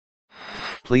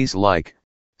Please like,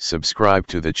 subscribe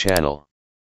to the channel.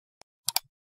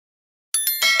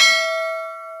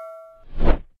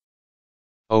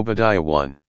 Obadiah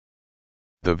 1.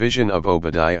 The vision of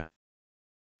Obadiah.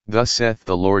 Thus saith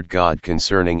the Lord God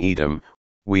concerning Edom,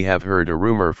 we have heard a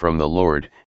rumor from the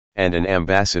Lord, and an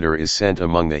ambassador is sent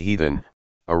among the heathen.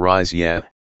 Arise ye,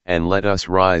 and let us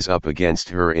rise up against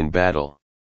her in battle.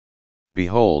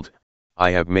 Behold,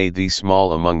 I have made thee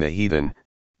small among the heathen,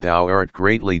 thou art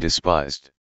greatly despised.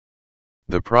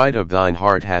 The pride of thine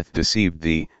heart hath deceived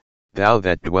thee, thou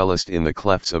that dwellest in the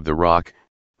clefts of the rock,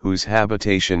 whose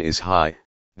habitation is high,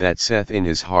 that saith in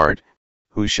his heart,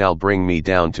 who shall bring me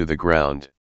down to the ground?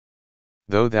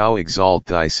 Though thou exalt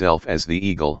thyself as the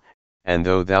eagle, and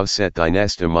though thou set thy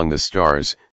nest among the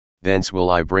stars, thence will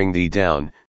I bring thee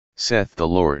down, saith the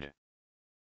Lord.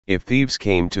 If thieves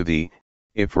came to thee,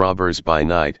 if robbers by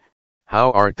night,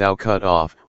 how art thou cut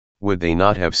off? Would they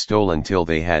not have stolen till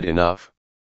they had enough?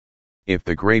 If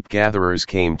the grape gatherers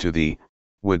came to thee,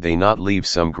 would they not leave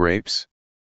some grapes?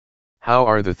 How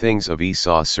are the things of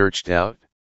Esau searched out?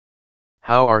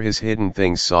 How are his hidden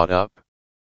things sought up?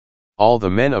 All the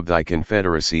men of thy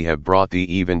confederacy have brought thee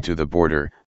even to the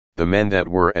border, the men that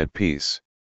were at peace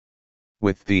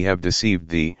with thee have deceived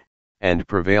thee, and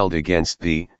prevailed against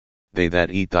thee, they that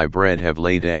eat thy bread have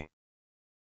laid a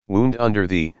wound under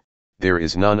thee, there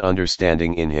is none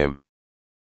understanding in him.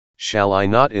 Shall I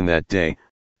not in that day,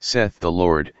 saith the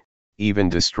Lord, even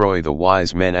destroy the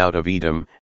wise men out of Edom,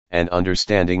 and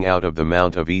understanding out of the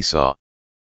mount of Esau?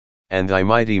 And thy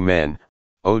mighty men,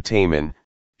 O Taman,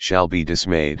 shall be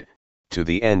dismayed, to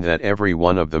the end that every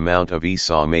one of the mount of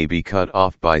Esau may be cut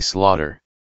off by slaughter.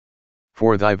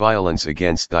 For thy violence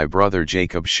against thy brother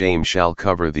Jacob shame shall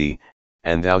cover thee,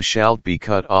 and thou shalt be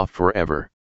cut off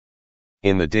forever.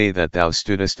 In the day that thou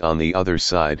stoodest on the other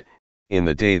side, in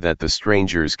the day that the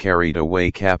strangers carried away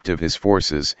captive his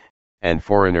forces, and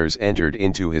foreigners entered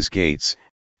into his gates,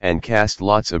 and cast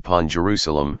lots upon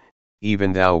Jerusalem,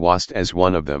 even thou wast as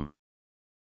one of them.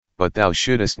 But thou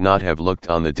shouldest not have looked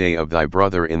on the day of thy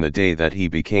brother in the day that he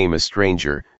became a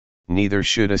stranger, neither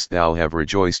shouldest thou have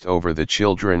rejoiced over the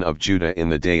children of Judah in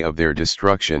the day of their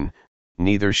destruction,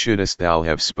 neither shouldest thou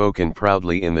have spoken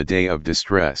proudly in the day of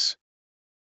distress.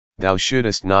 Thou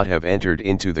shouldest not have entered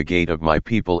into the gate of my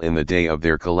people in the day of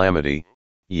their calamity,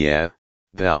 yea,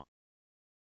 thou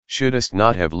shouldest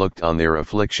not have looked on their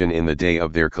affliction in the day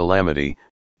of their calamity,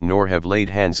 nor have laid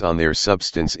hands on their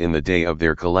substance in the day of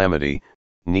their calamity,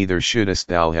 neither shouldest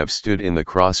thou have stood in the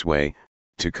crossway,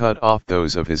 to cut off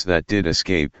those of his that did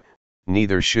escape,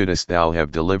 neither shouldest thou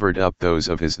have delivered up those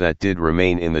of his that did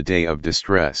remain in the day of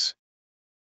distress.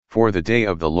 For the day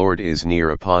of the Lord is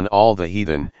near upon all the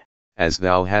heathen, as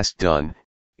thou hast done,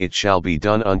 it shall be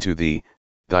done unto thee,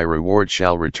 thy reward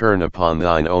shall return upon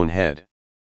thine own head.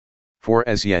 For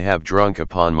as ye have drunk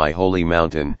upon my holy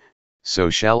mountain,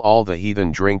 so shall all the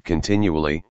heathen drink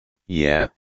continually, yea,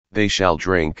 they shall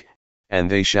drink, and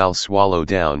they shall swallow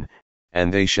down,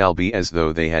 and they shall be as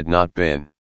though they had not been.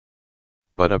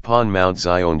 But upon Mount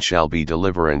Zion shall be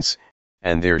deliverance,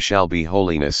 and there shall be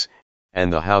holiness,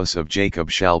 and the house of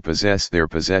Jacob shall possess their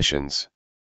possessions.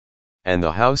 And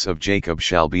the house of Jacob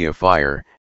shall be a fire,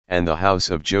 and the house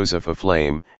of Joseph a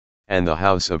flame, and the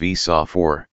house of Esau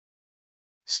for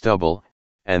stubble,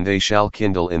 and they shall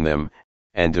kindle in them,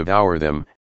 and devour them,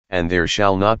 and there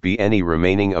shall not be any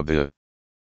remaining of the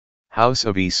house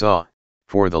of Esau,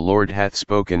 for the Lord hath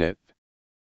spoken it.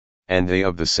 And they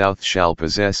of the south shall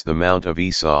possess the mount of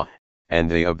Esau, and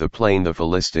they of the plain the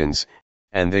Philistines,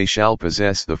 and they shall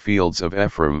possess the fields of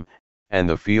Ephraim, and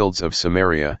the fields of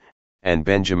Samaria, and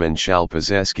Benjamin shall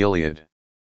possess Gilead.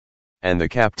 And the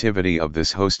captivity of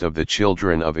this host of the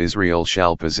children of Israel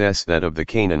shall possess that of the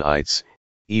Canaanites,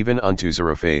 even unto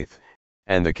Zarephath,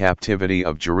 and the captivity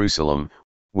of Jerusalem,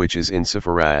 which is in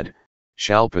Sepharad,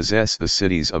 shall possess the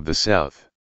cities of the south.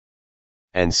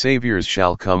 And saviors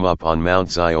shall come up on Mount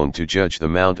Zion to judge the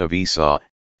mount of Esau,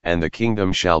 and the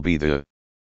kingdom shall be the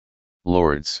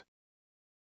Lord's.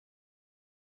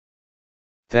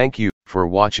 Thank you for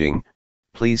watching.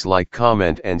 Please like,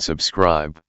 comment and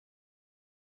subscribe.